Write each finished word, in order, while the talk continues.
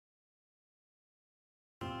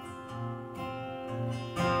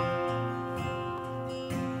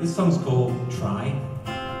This song's called Try,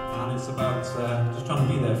 and it's about just trying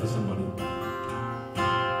to be there for somebody.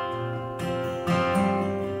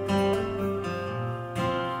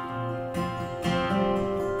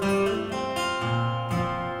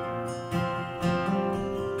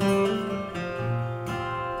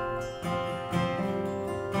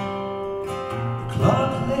 The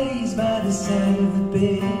clock lays by the side of the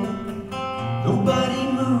bed.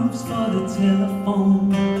 Nobody moves for the telephone.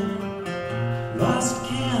 Lost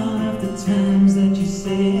count of the times that you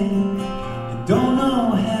said you don't know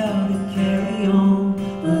how to carry on,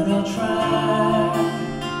 but I'll try.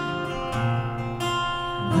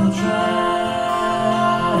 I'll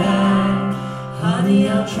try, honey,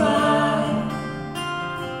 I'll try.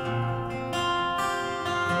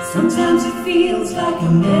 Sometimes it feels like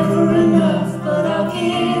I'm never enough, but I'll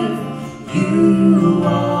give you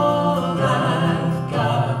all I've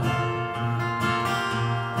got.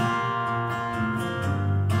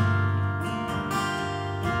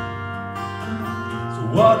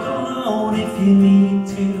 Walk alone if you need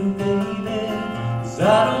to, baby, 'cause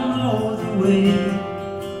I don't know the way.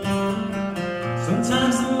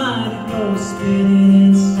 Sometimes the mind goes spinning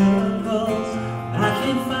in circles. I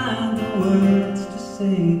can't find the words to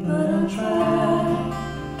say, but I'll try.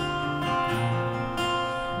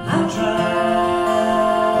 I'll try,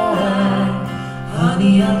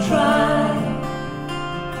 honey, I'll try.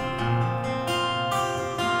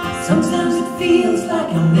 Sometimes it feels like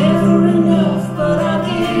I'm never enough, but I'll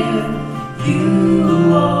give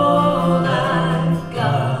you all I've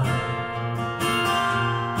got.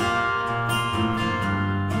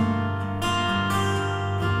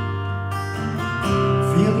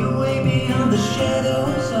 Feel your way beyond the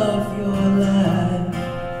shadows of your life.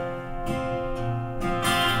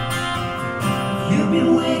 You've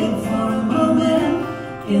been waiting for a moment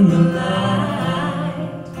in the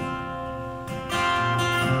light.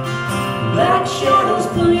 Black shadows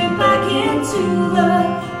pull you back into the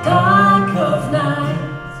dark of night.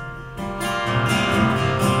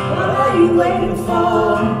 What are you waiting for?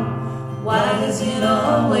 Why does it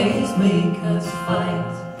always make us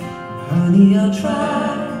fight? Honey, I'll try.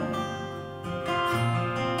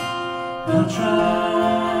 I'll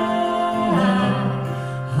try,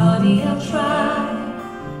 honey, I'll try.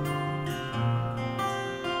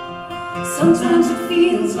 Sometimes it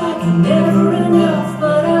feels like I'm never enough,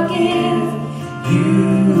 but I'll give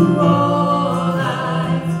you all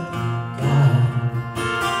I've got.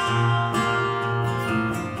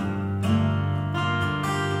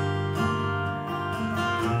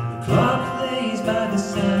 The clock lays by the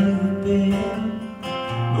side of the bed.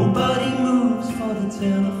 Nobody moves for the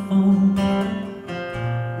telephone.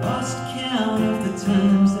 Lost count of the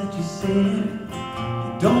times that you said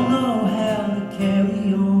you don't know how